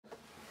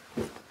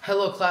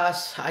Hello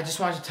class, I just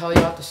wanted to tell you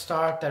at the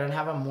start that I didn't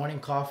have a morning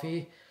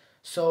coffee.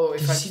 So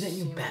if Did I you see that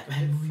new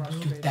Batman movie?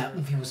 Dude, that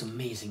movie was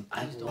amazing.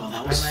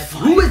 That was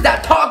fun. Who is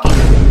that talking?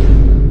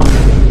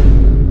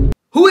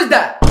 Who is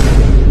that?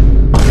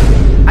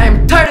 I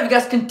am tired of you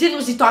guys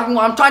continuously talking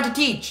while I'm trying to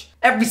teach.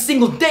 Every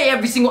single day,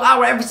 every single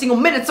hour, every single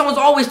minute, someone's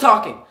always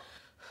talking.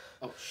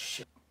 Oh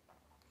shit.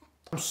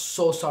 I'm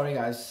so sorry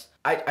guys.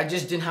 I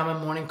just didn't have my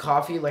morning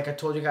coffee like I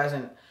told you guys,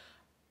 and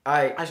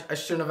I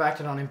shouldn't have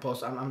acted on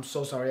impulse. I'm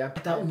so sorry. I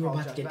thought we were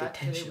about to get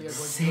detention.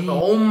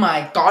 Oh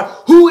my god.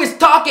 Who is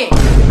talking?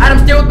 Adam,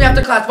 stay with me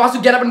after class.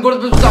 Vasu, get up and go to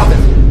the principal's office.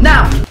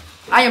 Now!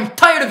 I am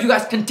tired of you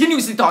guys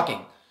continuously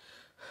talking.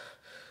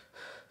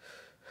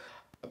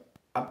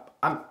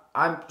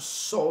 I'm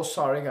so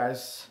sorry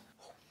guys.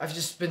 I've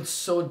just been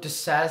so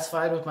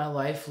dissatisfied with my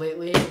life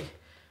lately.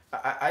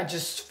 I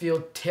just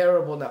feel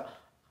terrible now.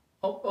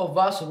 Oh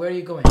Vasu, where are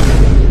you going?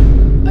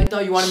 I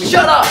thought you wanted me to—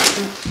 Shut up!